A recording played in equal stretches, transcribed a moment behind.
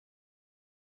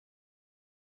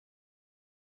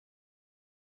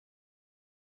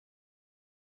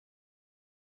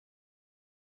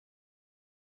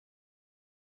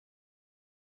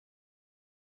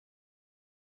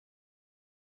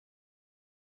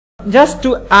Just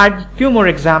to add few more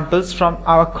examples from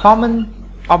our common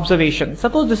observation.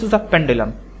 Suppose this is a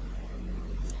pendulum.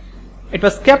 It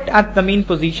was kept at the mean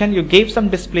position, you gave some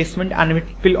displacement and it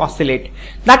will oscillate.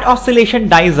 That oscillation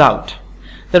dies out.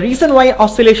 The reason why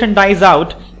oscillation dies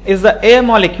out is the air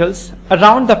molecules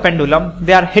around the pendulum,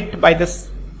 they are hit by this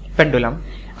pendulum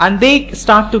and they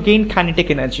start to gain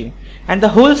kinetic energy. And the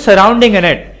whole surrounding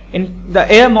in the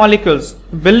air molecules,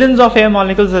 billions of air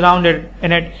molecules around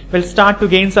in it will start to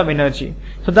gain some energy.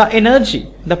 So the energy,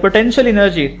 the potential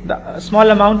energy, the small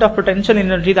amount of potential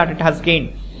energy that it has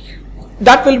gained,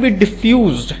 that will be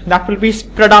diffused, that will be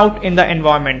spread out in the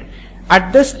environment.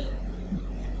 At this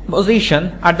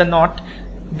position, at the knot,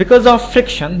 because of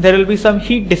friction, there will be some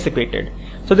heat dissipated.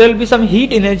 So there will be some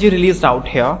heat energy released out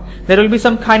here. There will be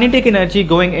some kinetic energy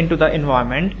going into the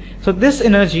environment. So this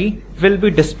energy will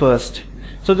be dispersed.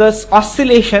 So this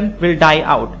oscillation will die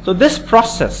out. So this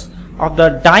process of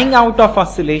the dying out of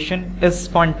oscillation is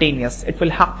spontaneous. It will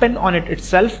happen on it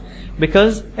itself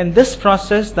because in this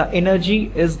process the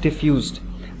energy is diffused.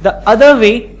 The other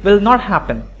way will not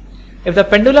happen. If the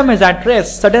pendulum is at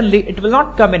rest, suddenly it will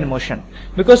not come in motion,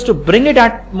 because to bring it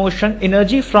at motion,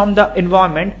 energy from the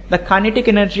environment, the kinetic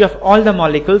energy of all the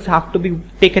molecules have to be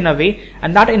taken away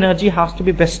and that energy has to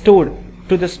be bestowed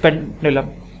to this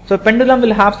pendulum. So pendulum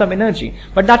will have some energy,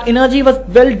 but that energy was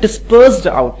well dispersed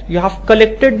out. You have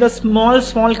collected the small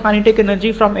kinetic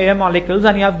energy from air molecules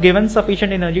and you have given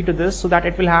sufficient energy to this so that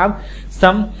it will have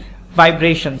some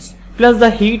vibrations. Plus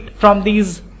the heat from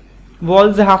these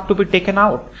walls have to be taken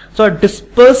out. So a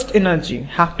dispersed energy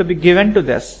have to be given to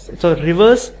this. So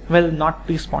reverse will not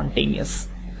be spontaneous.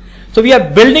 So we are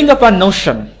building up a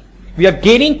notion. We are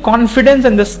gaining confidence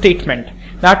in this statement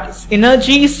that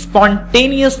energy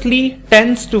spontaneously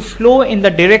tends to flow in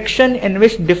the direction in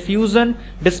which diffusion,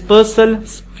 dispersal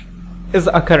is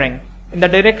occurring, in the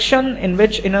direction in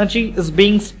which energy is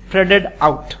being spreaded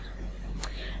out.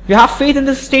 You have faith in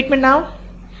this statement now?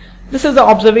 This is the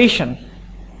observation.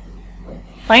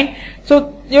 Fine.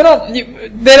 So, there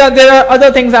are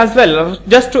other things as well.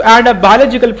 Just to add a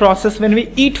biological process, when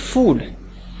we eat food,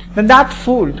 then that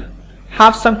food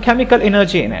has some chemical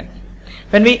energy in it.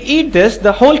 When we eat this,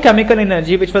 the whole chemical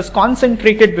energy which was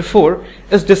concentrated before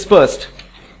is dispersed.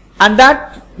 And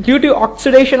that due to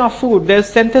oxidation of food, there is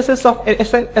synthesis of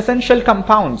essential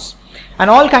compounds and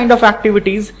all kind of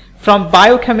activities from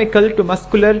biochemical to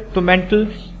muscular to mental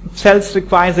cells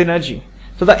requires energy.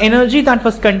 So the energy that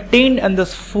was contained in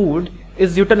this food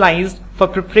is utilized for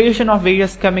preparation of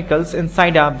various chemicals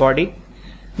inside our body.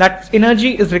 That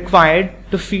energy is required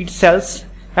to feed cells.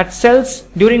 That cells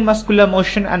during muscular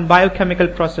motion and biochemical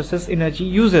processes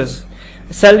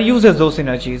cell uses those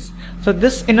energies. So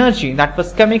this energy, that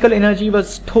was chemical energy,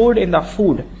 was stored in the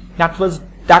food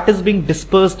that is being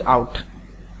dispersed out.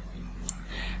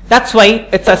 That's why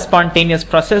it's a spontaneous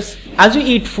process. As you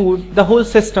eat food, the whole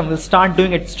system will start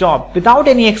doing its job without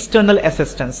any external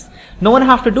assistance. No one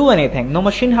have to do anything. No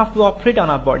machine have to operate on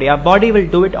our body. Our body will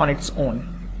do it on its own.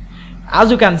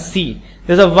 As you can see,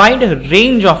 there's a wide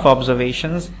range of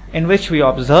observations in which we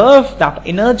observe that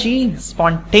energy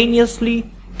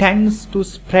spontaneously tends to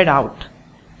spread out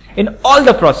in all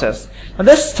the process. Now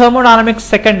this thermodynamics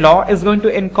second law is going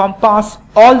to encompass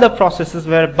all the processes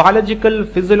where biological,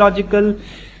 physiological,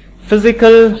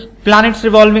 physical, planets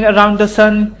revolving around the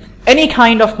sun, any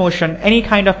kind of motion, any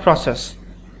kind of process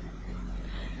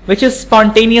which is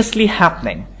spontaneously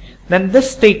happening, then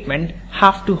this statement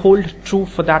have to hold true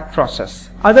for that process.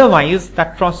 Otherwise,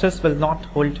 that process will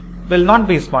not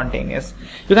be spontaneous.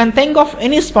 You can think of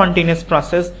any spontaneous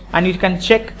process and you can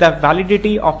check the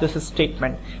validity of this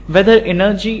statement, whether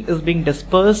energy is being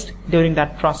dispersed during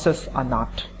that process or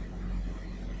not.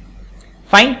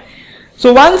 Fine.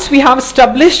 So once we have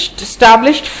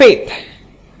established faith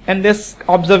in this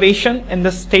observation, in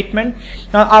this statement,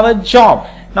 now our job,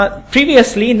 now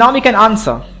we can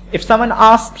answer. If someone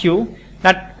asks you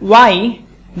that why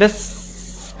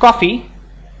this coffee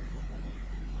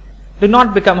do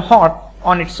not become hot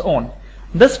on its own,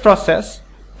 this process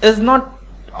is not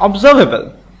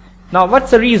observable. Now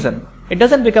what's the reason? It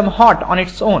doesn't become hot on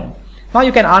its own. Now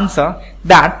you can answer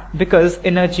that because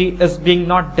energy is being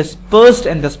not dispersed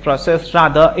in this process,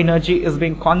 rather energy is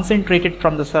being concentrated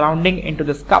from the surrounding into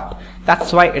this cup.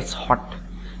 That's why it's hot.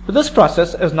 So this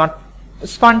process is not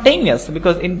spontaneous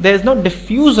because there is no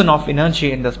diffusion of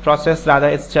energy in this process, rather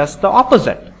it's just the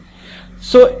opposite.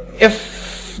 So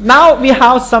if now we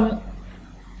have some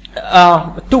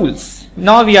tools,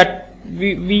 now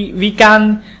we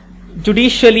can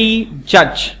judicially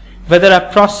judge whether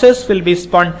a process will be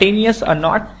spontaneous or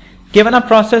not. Given a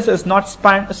process is not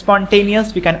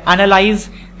spontaneous, we can analyze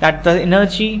that the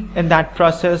energy in that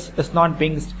process is not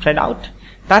being spread out.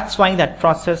 That's why that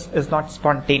process is not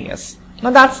spontaneous.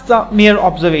 Now that's the mere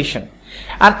observation.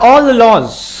 And all the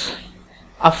laws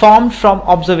are formed from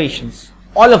observations.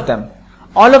 All of them.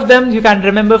 All of them you can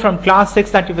remember from class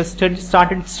 6 that you've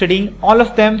started studying. All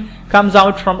of them comes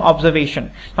out from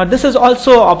observation. Now this is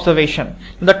also observation.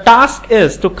 The task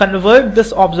is to convert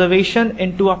this observation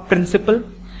into a principle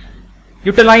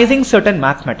utilizing certain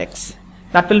mathematics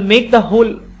that will make the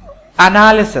whole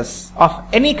analysis of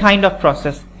any kind of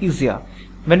process easier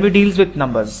when we deal with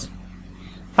numbers.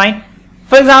 Fine.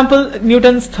 For example,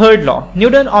 Newton's third law.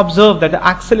 Newton observed that the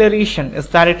acceleration is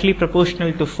directly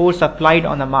proportional to force applied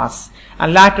on a mass,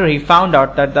 and later he found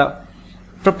out that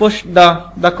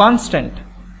the constant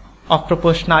of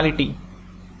proportionality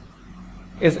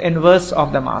is inverse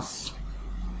of the mass.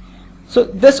 So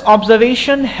this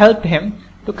observation helped him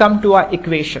to come to our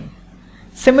equation.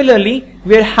 Similarly,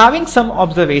 we are having some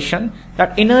observation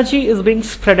that energy is being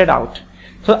spread out.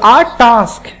 So our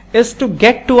task is to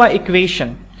get to our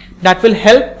equation that will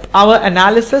help our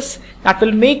analysis, that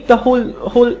will make the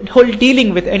whole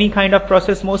dealing with any kind of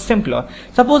process more simpler.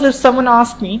 Suppose if someone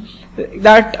asks me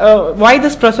that why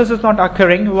this process is not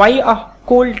occurring, why a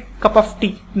cold cup of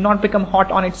tea not become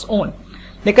hot on its own,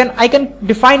 I can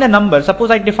define a number. Suppose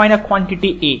I define a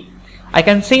quantity A. I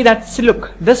can say that, see,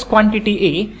 look, this quantity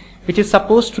A, which is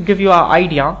supposed to give you an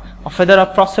idea of whether a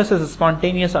process is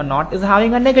spontaneous or not, is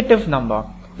having a negative number,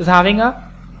 is having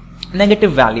a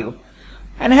negative value.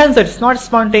 And hence it's not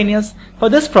spontaneous. For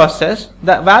this process,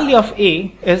 the value of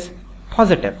A is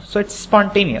positive, so it's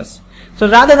spontaneous. So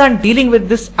rather than dealing with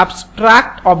this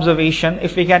abstract observation,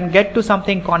 if we can get to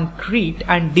something concrete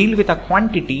and deal with a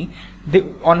quantity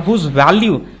on whose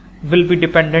value will be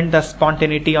dependent the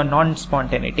spontaneity or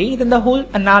non-spontaneity, then the whole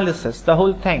analysis, the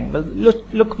whole thing will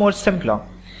look more simpler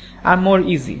and more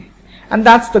easy. And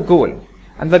that's the goal.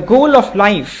 And the goal of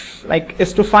life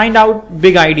is to find out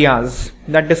big ideas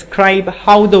that describe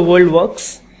how the world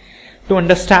works, to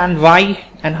understand why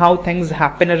and how things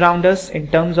happen around us in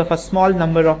terms of a small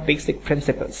number of basic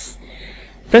principles.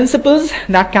 Principles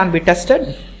that can be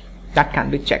tested, that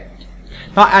can be checked.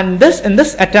 Now, and in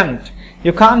this attempt,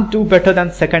 you can't do better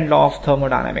than second law of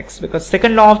thermodynamics, because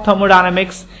second law of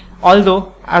thermodynamics,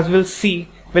 although as we'll see,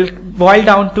 will boil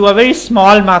down to a very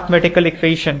small mathematical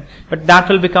equation, but that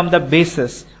will become the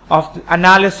basis of the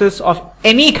analysis of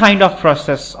any kind of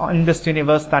process in this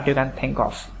universe that you can think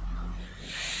of.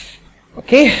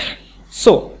 Okay,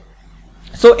 so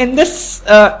in this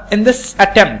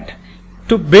attempt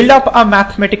to build up a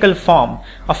mathematical form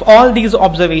of all these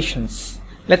observations,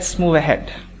 let's move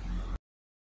ahead.